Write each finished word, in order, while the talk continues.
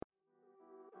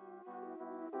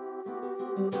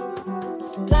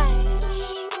Splash,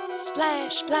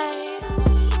 splash, splash,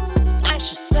 splash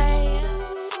your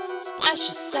sass, splash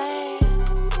your sass.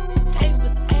 Hey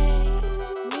with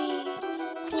Amy,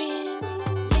 Quinn,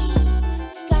 Lee,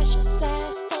 splash your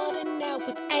sass. Starting out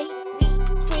with Amy,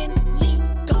 Quinn, Lee,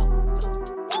 go.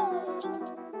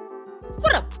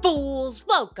 What up, fools?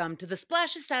 Welcome to the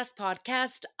Splash of Sass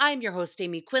podcast. I'm your host,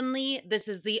 Amy Quinley. This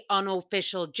is the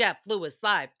Unofficial Jeff Lewis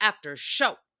Live After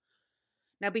Show.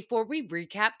 Now, before we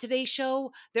recap today's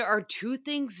show, there are two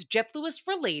things Jeff Lewis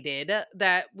related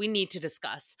that we need to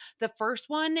discuss. The first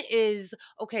one is,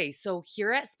 okay, so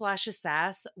here at Splash of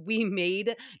Sass, we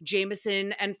made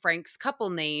Jameson and Frank's couple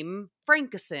name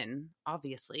Frankison,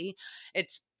 obviously.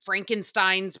 It's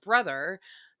Frankenstein's brother,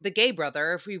 the gay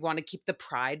brother, if we want to keep the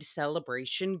pride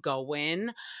celebration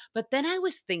going. But then I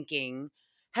was thinking,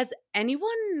 has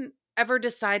anyone ever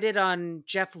decided on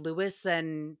Jeff Lewis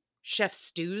and Chef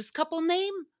Stu's couple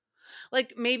name?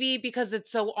 Like, maybe because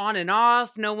it's so on and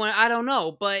off, no one, I don't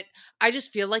know, but I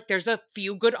just feel like there's a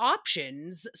few good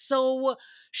options. So,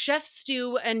 Chef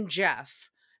Stu and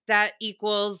Jeff, that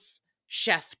equals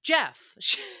Chef Jeff.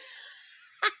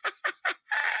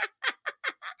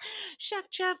 Chef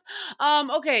Jeff.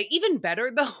 Okay, even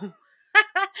better though.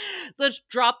 Let's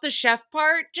drop the chef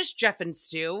part, just Jeff and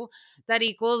Stu. That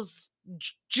equals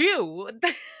Jew.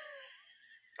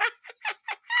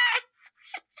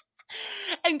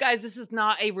 And guys, this is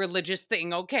not a religious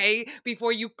thing, okay?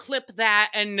 Before you clip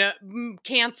that and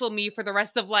cancel me for the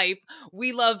rest of life,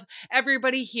 we love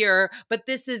everybody here, but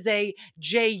this is a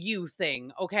J-U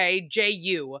thing, okay?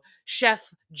 J-U,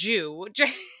 Chef Jew.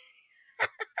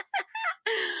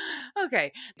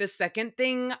 Okay, the second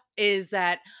thing is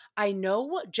that I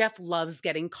know Jeff loves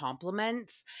getting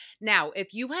compliments. Now,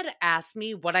 if you had asked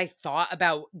me what I thought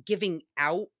about giving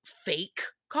out fake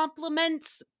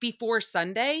compliments before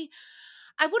Sunday,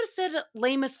 I would have said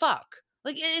lame as fuck.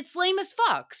 Like, it's lame as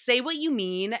fuck. Say what you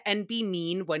mean and be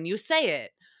mean when you say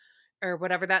it. Or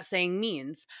whatever that saying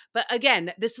means. But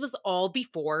again, this was all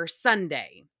before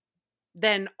Sunday.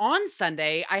 Then on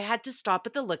Sunday, I had to stop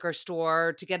at the liquor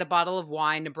store to get a bottle of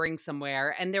wine to bring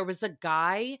somewhere. And there was a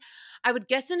guy, I would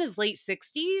guess in his late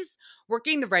 60s,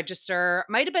 working the register.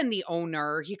 Might have been the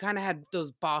owner. He kind of had those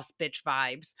boss bitch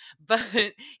vibes. But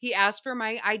he asked for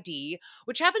my ID,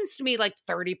 which happens to me like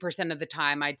 30% of the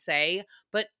time, I'd say.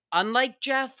 But unlike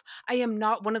Jeff, I am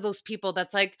not one of those people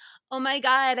that's like, oh my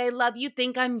God, I love you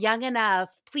think I'm young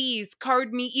enough. Please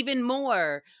card me even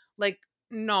more. Like,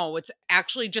 no, it's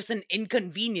actually just an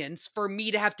inconvenience for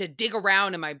me to have to dig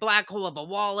around in my black hole of a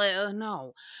wallet.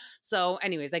 No. So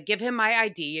anyways, I give him my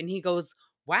ID and he goes,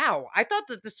 wow, I thought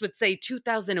that this would say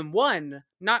 2001,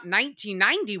 not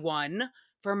 1991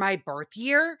 for my birth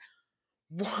year.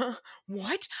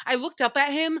 What? I looked up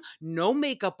at him, no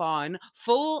makeup on,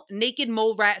 full naked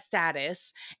mole rat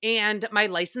status, and my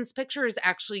license picture is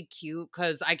actually cute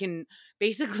because I can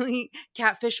basically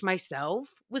catfish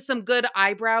myself with some good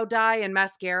eyebrow dye and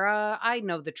mascara. I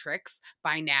know the tricks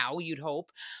by now, you'd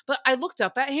hope. But I looked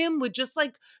up at him with just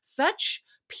like such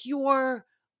pure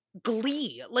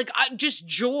glee, like just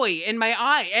joy in my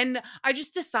eye. And I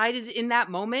just decided in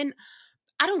that moment,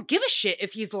 I don't give a shit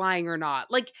if he's lying or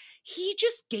not. Like, he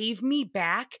just gave me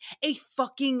back a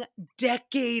fucking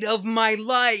decade of my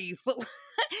life.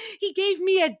 He gave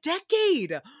me a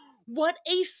decade. What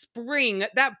a spring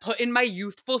that put in my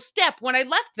youthful step when I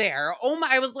left there. Oh my,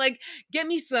 I was like, get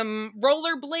me some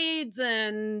rollerblades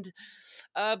and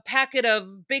a packet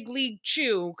of Big League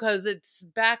Chew because it's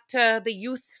back to the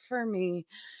youth for me.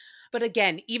 But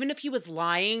again, even if he was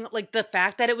lying, like the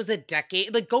fact that it was a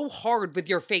decade, like go hard with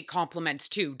your fake compliments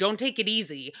too. Don't take it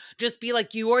easy. Just be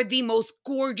like, you are the most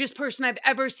gorgeous person I've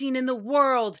ever seen in the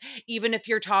world. Even if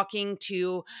you're talking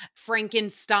to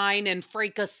Frankenstein and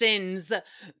Frankenstein's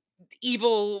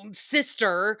evil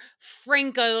sister,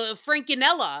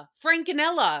 Frankenella.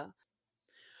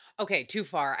 Okay, too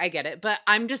far. I get it. But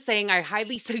I'm just saying I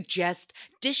highly suggest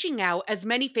dishing out as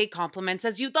many fake compliments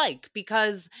as you'd like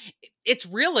because it's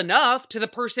real enough to the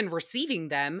person receiving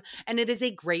them, and it is a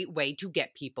great way to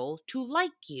get people to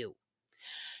like you.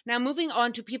 Now, moving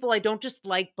on to people I don't just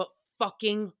like but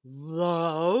fucking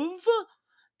love.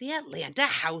 The Atlanta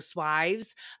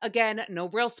Housewives. Again, no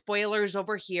real spoilers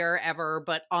over here ever,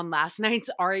 but on last night's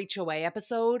RHOA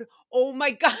episode, oh my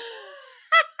God.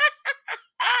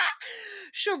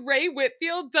 Sheree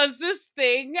Whitfield does this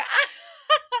thing.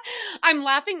 I'm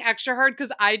laughing extra hard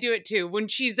because I do it too. When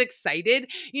she's excited,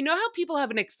 you know how people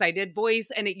have an excited voice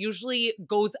and it usually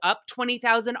goes up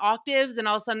 20,000 octaves and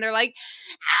all of a sudden they're like,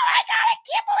 oh my God, I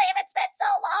can't believe it's been so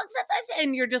long since this.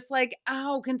 And you're just like,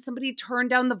 oh, can somebody turn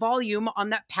down the volume on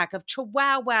that pack of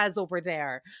chihuahuas over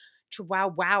there?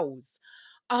 Chihuahuas.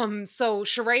 So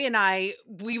Sheree and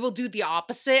we will do the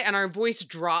opposite and our voice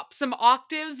drops some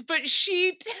octaves, but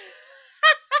she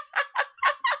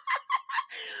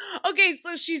okay,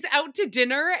 so she's out to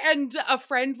dinner and a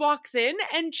friend walks in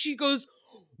and she goes,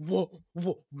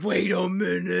 wait a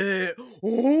minute.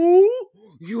 Oh,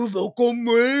 you look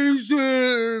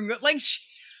amazing. Like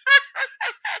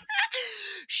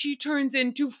she turns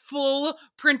into full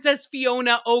Princess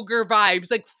Fiona ogre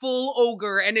vibes, like full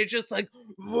ogre. And it's just like,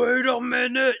 wait a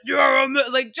minute.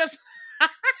 Like just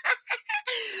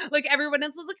like everyone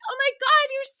else is like, oh my God,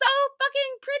 you're so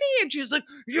fucking pretty. And she's like,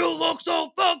 you look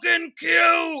so fucking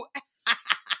cute.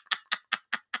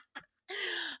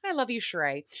 I love you,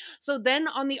 Sheree. So then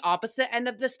on the opposite end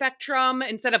of the spectrum,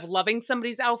 instead of loving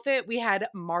somebody's outfit, we had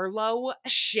Marlo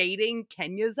shading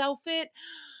Kenya's outfit.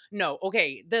 No,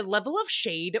 okay. The level of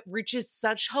shade reaches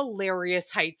such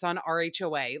hilarious heights on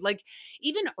RHOA. Like,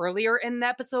 even earlier in the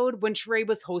episode, when Sheree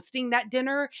was hosting that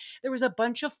dinner, there was a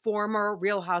bunch of former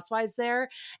Real Housewives there.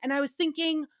 And I was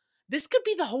thinking, this could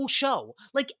be the whole show.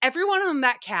 Like, everyone on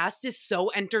that cast is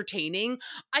so entertaining.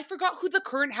 I forgot who the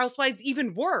current housewives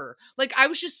even were. Like, I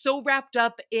was just so wrapped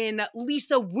up in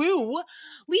Lisa Wu.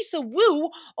 Lisa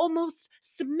Wu almost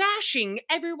smashing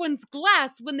everyone's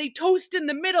glass when they toast in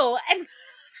the middle. And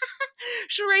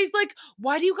Sheree's like,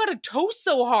 why do you gotta toast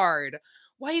so hard?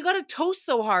 Why you gotta toast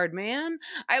so hard, man?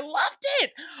 I loved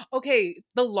it. Okay,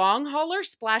 the long hauler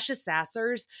splashes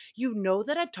sassers. You know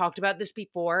that I've talked about this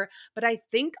before, but I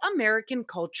think American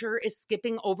culture is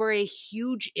skipping over a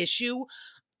huge issue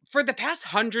for the past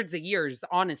hundreds of years,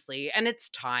 honestly, and it's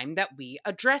time that we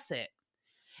address it.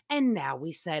 And now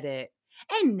we said it.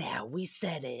 And now we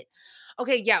said it.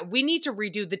 Okay, yeah, we need to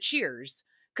redo the cheers.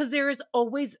 Because there is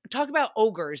always, talk about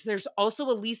ogres. There's also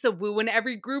a Lisa Wu in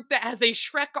every group that has a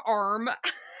Shrek arm.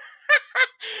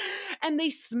 And they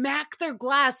smack their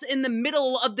glass in the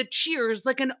middle of the cheers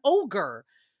like an ogre.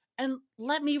 And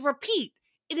let me repeat,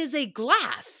 it is a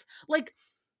glass. Like,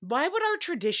 why would our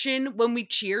tradition when we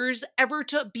cheers ever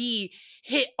to be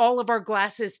hit all of our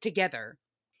glasses together?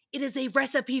 It is a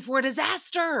recipe for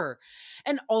disaster.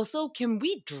 And also, can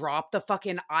we drop the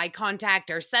fucking eye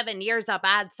contact or 7 years of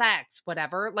bad sex,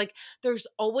 whatever? Like, there's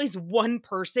always one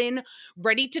person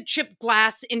ready to chip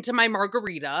glass into my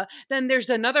margarita. Then there's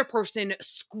another person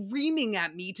screaming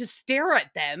at me to stare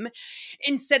at them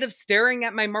instead of staring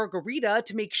at my margarita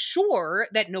to make sure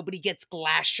that nobody gets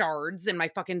glass shards in my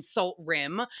fucking salt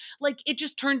rim. Like, it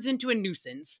just turns into a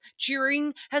nuisance.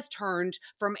 Cheering has turned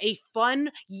from a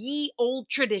fun, ye old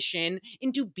tradition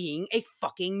into being a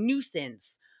fucking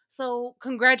nuisance. So,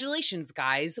 congratulations,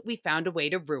 guys. We found a way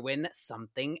to ruin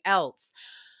something else.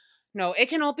 No, it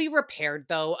can all be repaired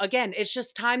though. Again, it's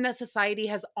just time that society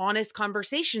has honest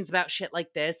conversations about shit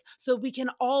like this so we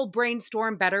can all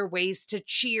brainstorm better ways to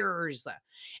cheers.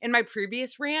 In my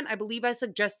previous rant, I believe I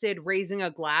suggested raising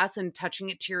a glass and touching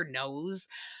it to your nose.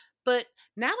 But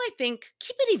now I think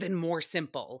keep it even more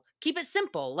simple. Keep it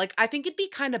simple. Like, I think it'd be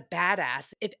kind of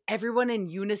badass if everyone in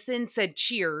unison said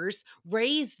cheers,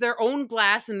 raised their own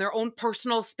glass in their own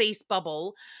personal space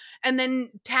bubble, and then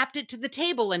tapped it to the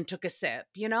table and took a sip.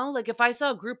 You know, like if I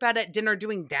saw a group out at dinner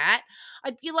doing that,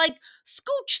 I'd be like,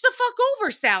 scooch the fuck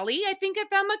over, Sally. I think I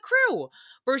found my crew.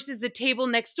 Versus the table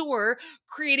next door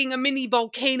creating a mini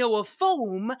volcano of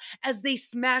foam as they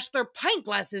smash their pint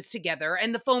glasses together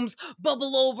and the foams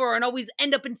bubble over and always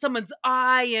end up in someone's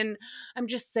eye. And I'm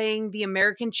just saying the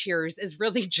American cheers is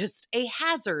really just a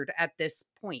hazard at this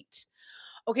point.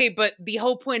 Okay, but the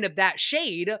whole point of that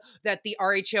shade that the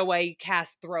RHOA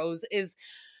cast throws is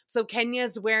so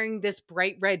Kenya's wearing this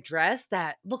bright red dress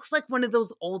that looks like one of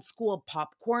those old school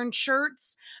popcorn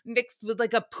shirts mixed with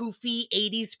like a poofy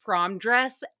 80s prom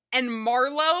dress. And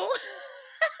Marlo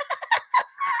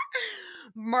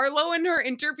in her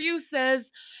interview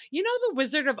says, you know, the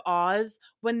Wizard of Oz,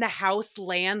 when the house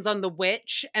lands on the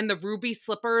witch and the ruby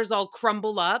slippers all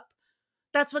crumble up?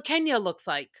 That's what Kenya looks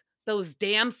like. Those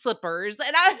damn slippers.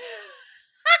 And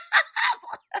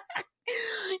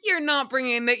you're not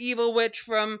bringing the evil witch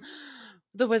from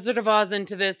the Wizard of Oz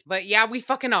into this, but yeah, we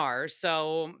fucking are.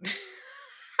 So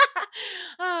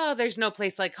oh, there's no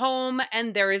place like home,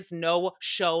 and there is no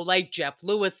show like Jeff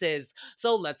Lewis's.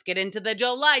 So let's get into the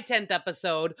July 10th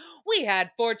episode. We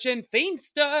had Fortune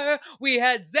Feimster, we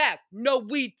had Zach Noe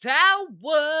Towers,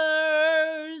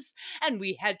 and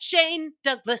we had Shane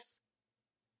Douglas.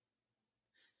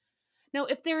 Now,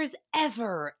 if there is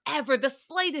ever the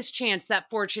slightest chance that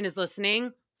Fortune is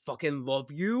listening, fucking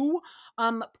love you.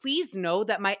 Please know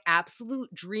that my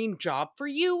absolute dream job for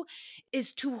you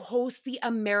is to host the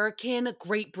American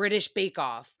Great British Bake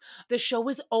Off. The show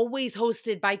is always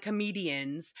hosted by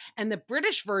comedians, and the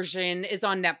British version is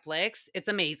on Netflix. It's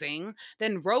amazing.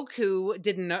 Then Roku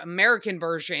did an American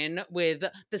version with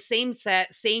the same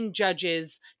set, same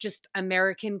judges, just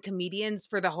American comedians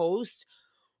for the host.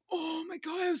 Oh my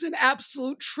God, it was an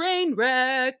absolute train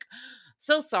wreck.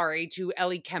 So sorry to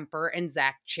Ellie Kemper and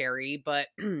Zach Cherry, but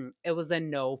it was a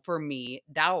no for me,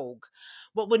 dog.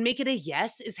 What would make it a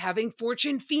yes is having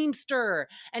Fortune Feimster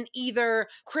and either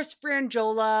Chris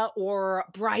Frangiola or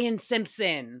Brian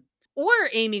Simpson. Or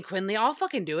Amy Quinley, I'll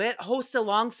fucking do it. Host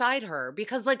alongside her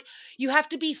because, like, you have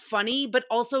to be funny, but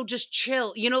also just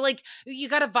chill. You know, like, you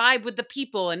got to vibe with the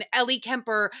people. And Ellie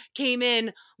Kemper came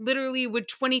in literally with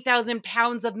 20,000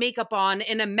 pounds of makeup on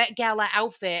in a Met Gala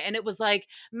outfit. And it was like,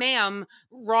 ma'am,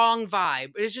 wrong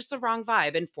vibe. It's just the wrong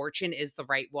vibe. And Fortune is the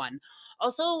right one.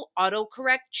 Also,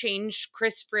 autocorrect changed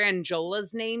Chris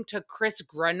Frangiola's name to Chris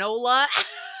Granola.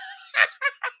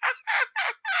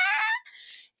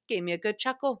 Gave me a good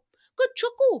chuckle. Good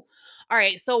chuckle. All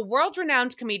right, so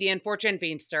world-renowned comedian Fortune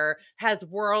Feimster has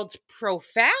world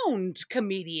profound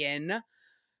comedian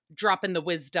dropping the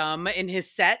wisdom in his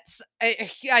sets.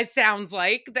 I sounds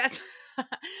like that's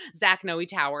Zach Noe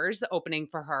Towers opening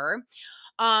for her.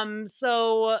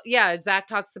 So yeah, Zach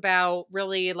talks about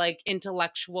really like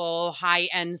intellectual,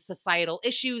 high-end societal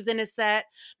issues in his set.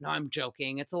 No, I'm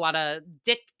joking. It's a lot of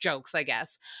dick jokes, I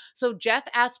guess. So Jeff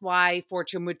asked why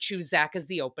Fortune would choose Zach as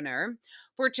the opener.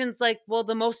 Fortune's like, well,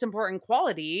 the most important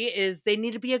quality is they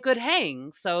need to be a good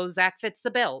hang. So Zach fits the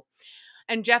bill.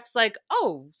 And Jeff's like,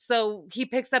 oh, so he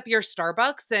picks up your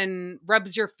Starbucks and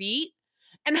rubs your feet?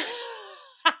 And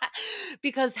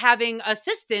because having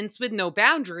assistants with no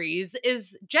boundaries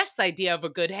is Jeff's idea of a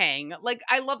good hang. Like,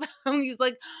 I love how he's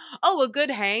like, oh, a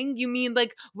good hang? You mean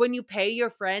like when you pay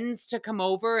your friends to come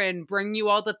over and bring you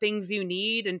all the things you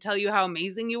need and tell you how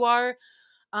amazing you are?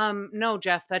 No,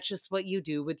 Jeff, that's just what you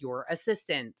do with your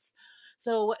assistants.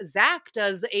 So Zach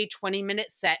does a 20-minute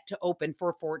set to open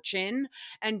for Fortune,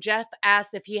 and Jeff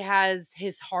asks if he has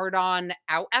his hard on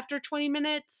out after 20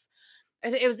 minutes.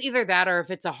 It was either that or if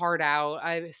it's a hard out.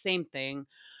 Same thing.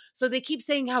 So they keep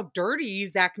saying how dirty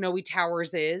Zach Noe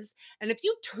Towers is. And if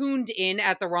you tuned in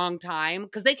at the wrong time,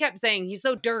 because they kept saying he's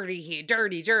so dirty,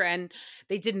 dirty, and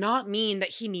they did not mean that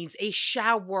he needs a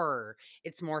shower.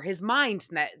 It's more his mind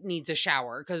that needs a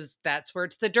shower because that's where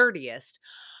it's the dirtiest.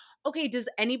 Okay, does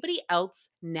anybody else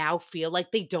now feel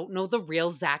like they don't know the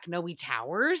real Zach Noe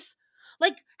Towers?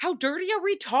 Like, how dirty are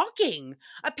we talking?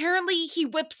 Apparently, he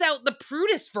whips out the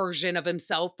prudest version of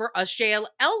himself for us JLL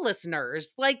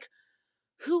listeners. Like,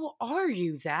 who are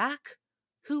you, Zach?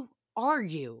 Who are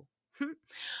you?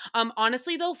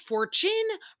 Honestly, though, Fortune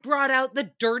brought out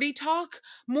the dirty talk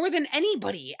more than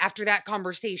anybody after that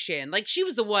conversation. Like, she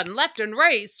was the one left and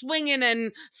right swinging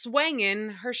and swanging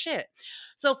her shit.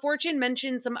 So Fortune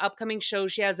mentioned some upcoming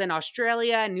shows she has in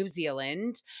Australia and New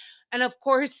Zealand. And of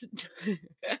course,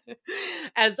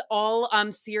 as all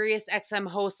Sirius XM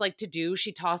hosts like to do,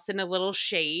 she tossed in a little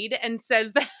shade and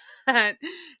says that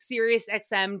Sirius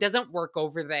XM doesn't work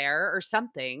over there or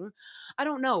something. I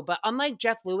don't know, but unlike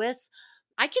Jeff Lewis,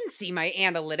 I can see my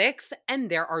analytics, and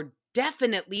there are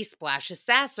definitely Splash of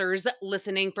Sassers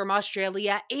listening from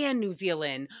Australia and New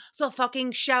Zealand. So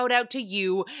fucking shout out to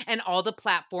you and all the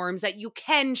platforms that you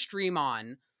can stream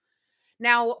on.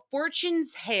 Now,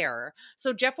 Fortune's hair.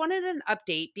 So Jeff wanted an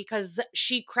update because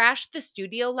she crashed the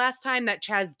studio last time that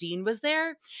Chaz Dean was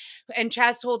there. And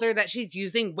Chaz told her that she's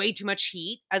using way too much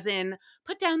heat, as in,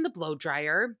 put down the blow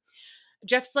dryer.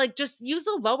 Jeff's like, just use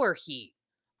the lower heat.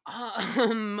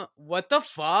 What the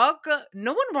fuck?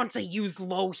 No one wants to use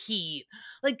low heat.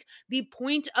 Like, the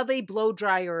point of a blow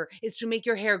dryer is to make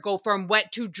your hair go from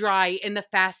wet to dry in the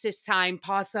fastest time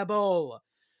possible.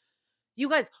 You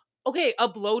guys, okay, a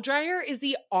blow dryer is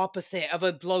the opposite of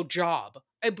a blow job.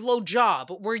 A blow job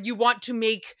where you want to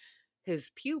make his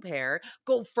pube hair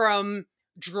go from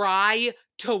dry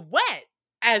to wet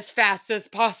as fast as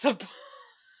possible.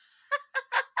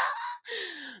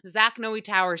 Zach Noe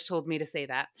Towers told me to say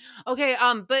that. Okay,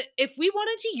 but if we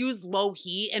wanted to use low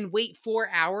heat and wait 4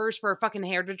 hours for our fucking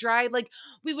hair to dry, like,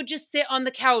 we would just sit on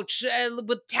the couch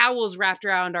with towels wrapped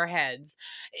around our heads.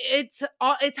 It's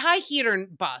high heat or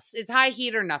bust. It's high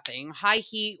heat or nothing. High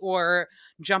heat or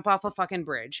jump off a fucking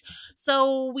bridge.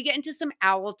 So we get into some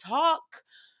owl talk.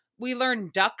 We learn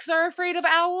ducks are afraid of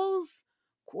owls.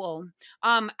 Cool.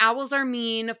 Owls are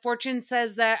mean. Fortune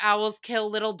says that owls kill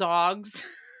little dogs.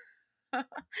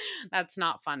 That's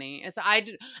not funny. I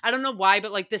don't know why,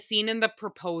 but like the scene in the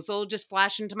proposal just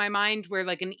flashed into my mind where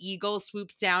like an eagle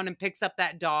swoops down and picks up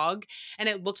that dog, and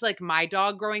it looked like my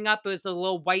dog growing up. It was a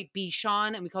little white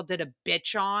Bichon, and we called it a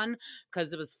bitch-on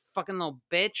because it was fucking little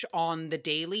bitch on the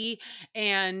daily.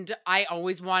 And I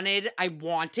wanted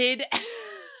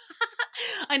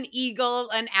an eagle,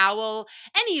 an owl,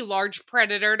 any large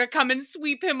predator to come and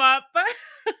sweep him up.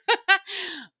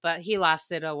 But he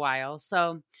lasted a while.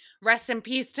 So rest in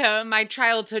peace to my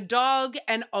childhood dog.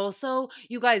 And also,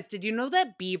 you guys, did you know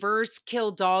that beavers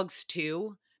kill dogs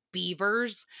too?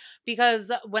 Beavers.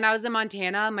 Because when I was in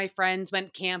Montana, my friends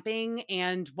went camping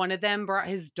and one of them brought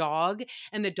his dog,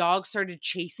 and the dog started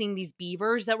chasing these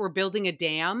beavers that were building a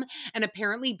dam. And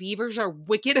apparently, beavers are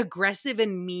wicked aggressive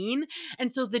and mean.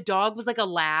 And so the dog was like a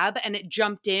lab, and it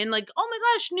jumped in, like, oh my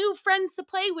gosh, new friends to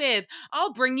play with.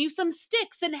 I'll bring you some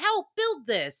sticks and help build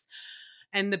this.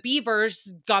 And the beavers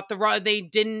got they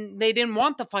didn't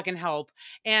want the fucking help,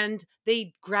 and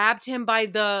they grabbed him by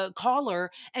the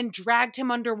collar and dragged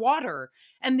him underwater.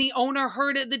 And the owner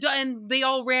heard it, and they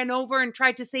all ran over and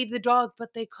tried to save the dog,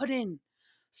 but they couldn't.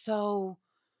 So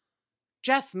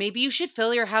Jeff, maybe you should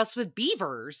fill your house with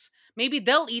beavers. Maybe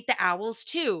they'll eat the owls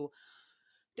too.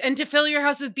 And to fill your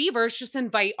house with beavers, just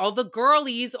invite all the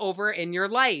girlies over in your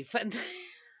life.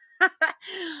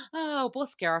 Oh, we'll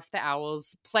scare off the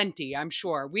owls plenty, I'm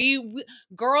sure. We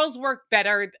girls work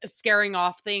better scaring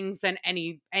off things than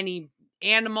any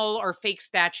animal or fake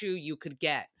statue you could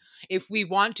get. If we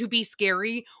want to be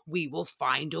scary, we will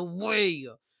find a way.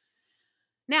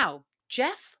 Now,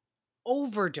 Jeff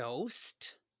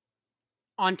overdosed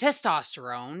on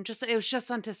testosterone. It was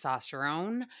just on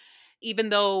testosterone, even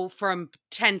though from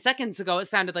 10 seconds ago it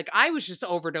sounded like I was just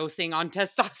overdosing on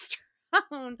testosterone.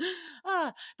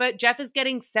 But Jeff is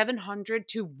getting 700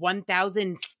 to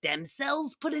 1,000 stem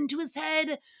cells put into his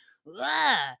head.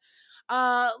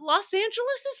 Los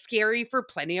Angeles is scary for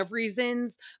plenty of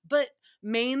reasons, but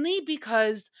mainly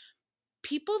because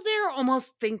people there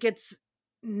almost think it's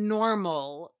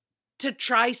normal to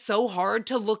try so hard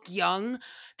to look young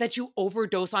that you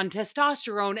overdose on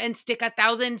testosterone and stick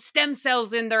 1,000 stem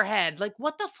cells in their head. Like,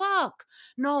 what the fuck?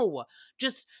 No,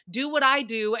 just do what I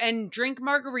do and drink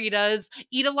margaritas,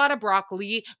 eat a lot of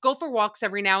broccoli, go for walks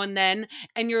every now and then,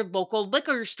 and your local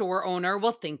liquor store owner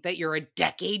will think that you're a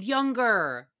decade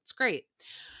younger. It's great.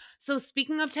 So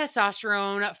speaking of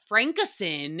testosterone,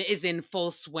 Frankison is in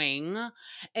full swing,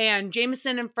 and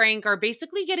Jameson and Frank are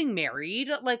basically getting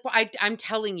married. Like, I'm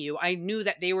telling you, I knew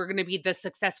that they were going to be the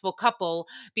successful couple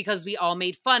because we all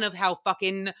made fun of how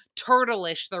fucking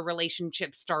turtle-ish the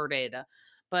relationship started.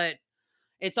 But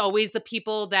it's always the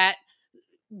people that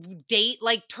date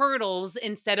like turtles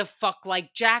instead of fuck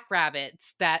like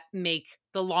jackrabbits that make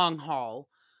the long haul.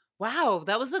 Wow,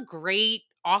 that was a great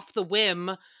off the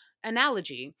whim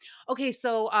analogy. Okay,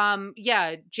 so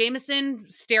yeah, Jameson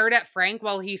stared at Frank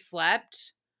while he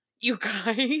slept. You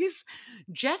guys,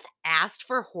 Jeff asked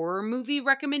for horror movie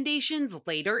recommendations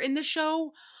later in the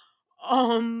show.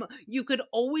 You could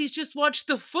always just watch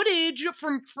the footage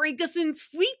from Frankison's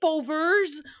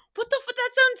sleepovers. What the fuck?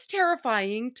 That sounds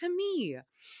terrifying to me.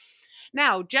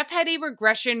 Now, Jeff had a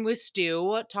regression with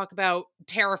Stu. Talk about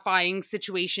terrifying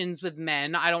situations with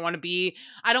men. I don't want to be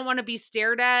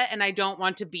stared at, and I don't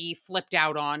want to be flipped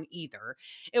out on either.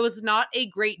 It was not a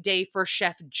great day for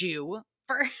Chef Jew,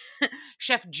 for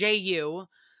Chef JU.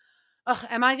 Ugh,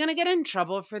 am I gonna get in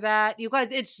trouble for that? You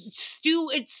guys, it's Stu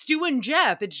and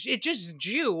Jeff. It's just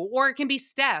Jew, or it can be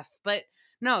Steph, but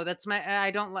no,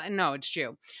 no, it's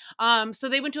Jew. So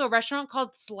they went to a restaurant called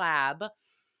Slab.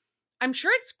 I'm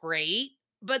sure it's great,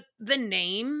 but the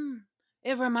name,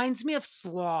 it reminds me of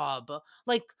slob.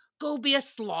 Like, go be a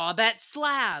slob at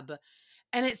Slab.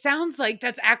 And it sounds like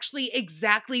that's actually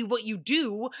exactly what you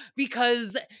do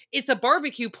because it's a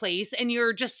barbecue place and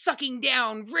you're just sucking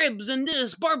down ribs and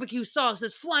this barbecue sauce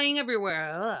is flying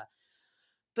everywhere. Ugh.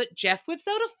 But Jeff whips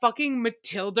out a fucking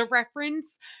Matilda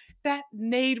reference that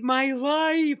made my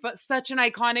life. Such an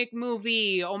iconic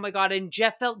movie. Oh my God. And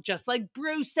Jeff felt just like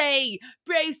Bruce,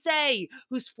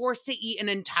 who's forced to eat an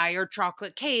entire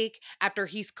chocolate cake after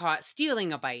he's caught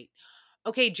stealing a bite.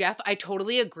 Okay, Jeff, I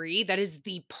totally agree. That is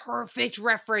the perfect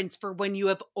reference for when you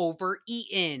have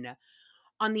overeaten.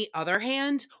 On the other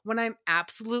hand, when I'm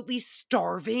absolutely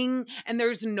starving and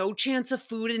there's no chance of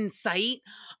food in sight,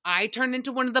 I turn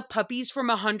into one of the puppies from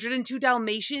 102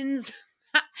 Dalmatians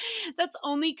that's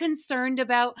only concerned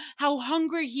about how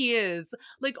hungry he is.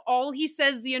 Like, all he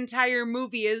says the entire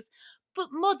movie is, "But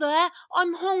mother,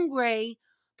 I'm hungry.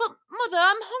 But mother,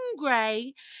 I'm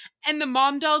hungry." And the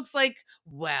mom dog's like,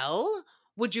 "Well,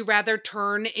 Would you rather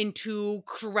turn into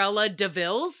Cruella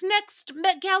DeVille's next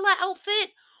Met Gala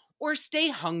outfit or stay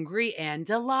hungry and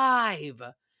alive?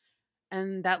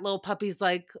 And that little puppy's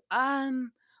like,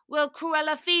 well,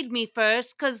 Cruella, feed me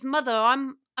first, 'cause mother,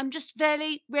 I'm just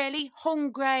very, really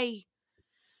hungry.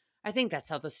 I think that's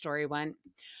how the story went.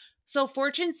 So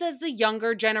Fortune says the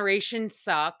younger generation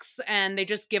sucks and they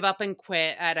just give up and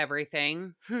quit at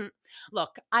everything.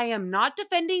 Look, I am not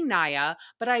defending Naya,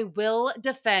 but I will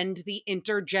defend the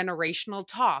intergenerational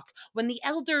talk when the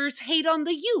elders hate on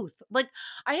the youth. Like,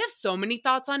 I have so many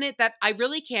thoughts on it that I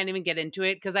really can't even get into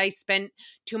it because I spent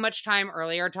too much time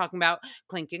earlier talking about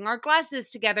clinking our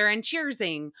glasses together and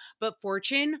cheersing. But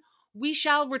Fortune, we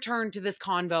shall return to this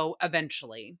convo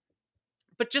eventually.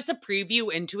 But just a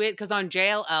preview into it, because on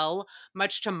JLL,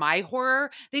 much to my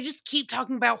horror, they just keep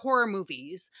talking about horror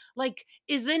movies. Like,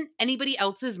 isn't anybody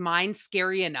else's mind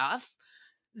scary enough?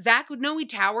 Zach Noe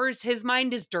Towers, his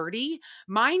mind is dirty.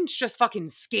 Mine's just fucking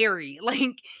scary.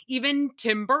 Like, even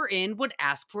Tim Burton would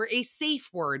ask for a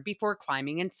safe word before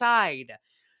climbing inside.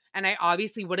 And I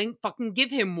obviously wouldn't fucking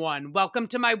give him one. Welcome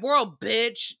to my world,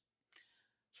 bitch.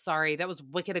 Sorry, that was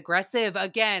wicked aggressive.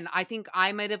 Again, I think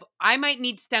I might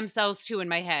need stem cells too in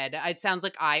my head. It sounds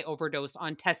like I overdose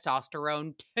on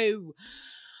testosterone too.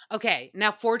 Okay, now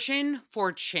Fortune.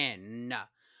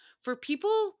 For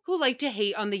people who like to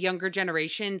hate on the younger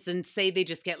generations and say they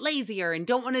just get lazier and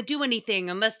don't want to do anything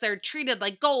unless they're treated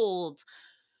like gold.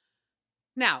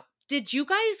 Now, did you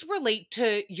guys relate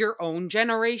to your own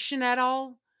generation at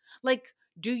all? Like,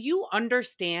 do you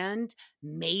understand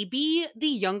maybe the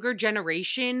younger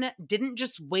generation didn't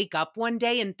just wake up one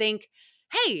day and think,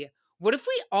 hey, what if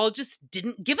we all just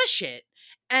didn't give a shit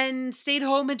and stayed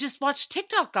home and just watched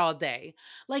TikTok all day?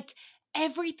 Like,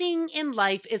 everything in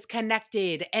life is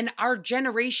connected and our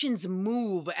generations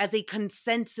move as a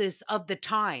consensus of the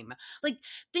time. Like,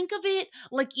 think of it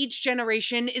like each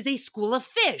generation is a school of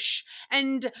fish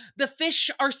and the fish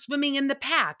are swimming in the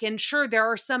pack. And sure, there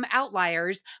are some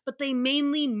outliers, but they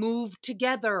mainly move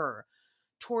together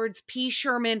towards P.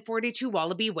 Sherman 42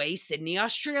 Wallaby Way, Sydney,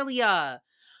 Australia,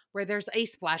 where there's a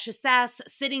splash of Sass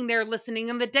sitting there listening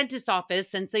in the dentist's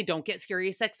office since they don't get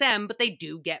Sirius XM, but they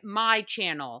do get my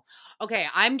channel. Okay,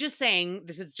 I'm just saying,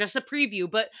 this is just a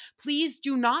preview, but please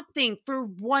do not think for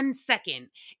 1 second,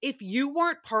 if you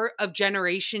weren't part of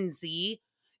Generation Z,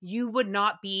 you would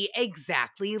not be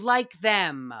exactly like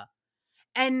them.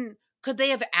 And could they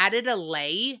have added a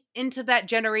lay into that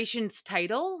generation's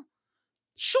title?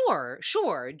 Sure.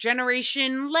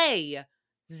 Generation Lay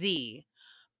Z.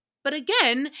 But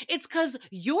again, it's because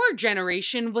your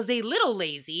generation was a little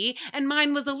lazy, and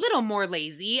mine was a little more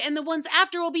lazy, and the ones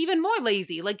after will be even more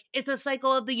lazy. Like, it's a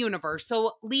cycle of the universe,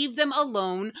 so leave them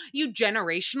alone, you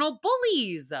generational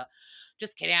bullies.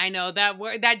 Just kidding. I know that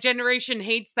word, that generation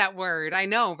hates that word. I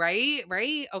know, right?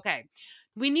 Right? Okay.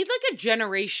 We need like a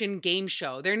generation game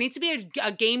show. There needs to be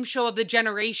a game show of the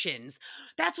generations.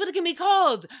 That's what it can be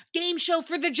called. Game show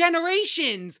for the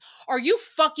generations. Are you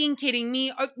fucking kidding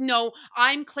me? No,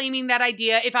 I'm claiming that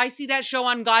idea. If I see that show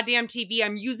on goddamn TV,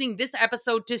 I'm using this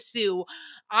episode to sue.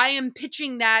 I am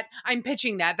pitching that.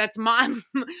 That's my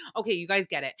okay, you guys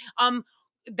get it.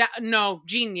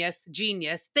 Genius.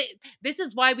 This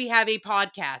is why we have a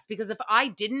podcast, because if I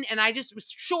didn't and I just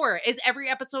was sure, is every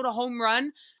episode a home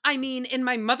run? I mean, in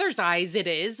my mother's eyes it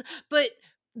is, but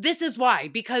this is why,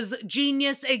 because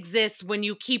genius exists when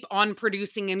you keep on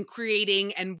producing and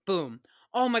creating, and boom.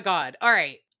 Oh my god. All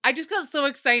right. I just got so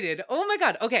excited. Oh my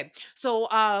god. Okay. So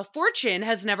Fortune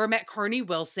has never met Carney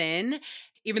Wilson,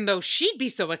 even though she'd be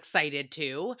so excited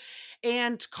to.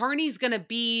 And Carney's gonna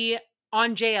be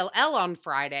on JLL on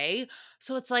Friday.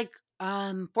 So it's like,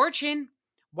 Fortune,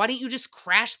 why don't you just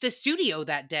crash the studio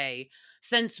that day?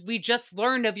 Since we just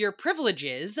learned of your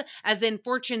privileges, as in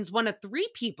Fortune's one of 3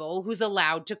 people who's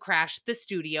allowed to crash the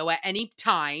studio at any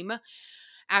time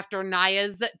after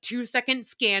Naya's 2-second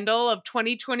scandal of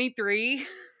 2023.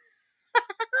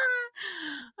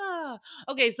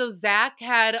 Okay, so Zach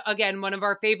had, again, one of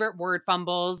our favorite word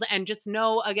fumbles. And just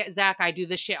know, again, Zach, I do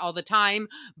this shit all the time,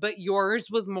 but yours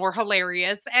was more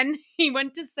hilarious. And he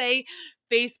went to say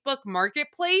Facebook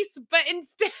Marketplace, but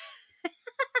instead...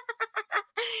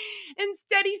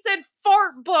 Instead, he said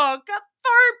fart book,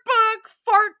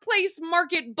 fart place,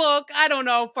 market book. I don't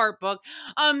know, fart book.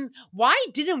 Why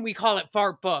didn't we call it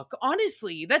fart book?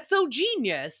 Honestly, that's so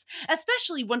genius,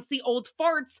 especially once the old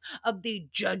farts of the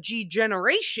judgy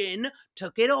generation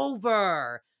took it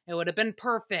over. It would have been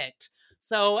perfect.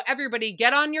 So everybody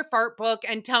get on your fart book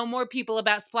and tell more people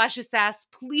about Splash of Sass,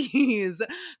 please,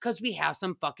 because we have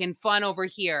some fucking fun over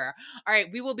here. All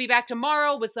right, we will be back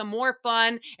tomorrow with some more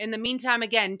fun. In the meantime,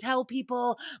 again, tell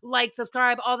people, like,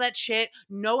 subscribe, all that shit.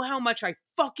 Know how much I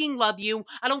fucking love you.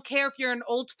 I don't care if you're an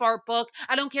old fart book.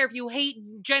 I don't care if you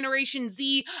hate Generation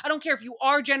Z. I don't care if you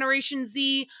are Generation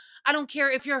Z. I don't care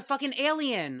if you're a fucking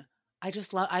alien.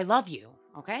 I love you,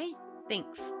 okay?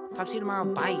 Thanks. Talk to you tomorrow.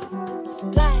 Bye.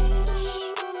 Splash,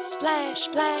 splash,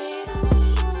 splash,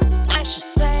 splash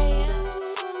yourself.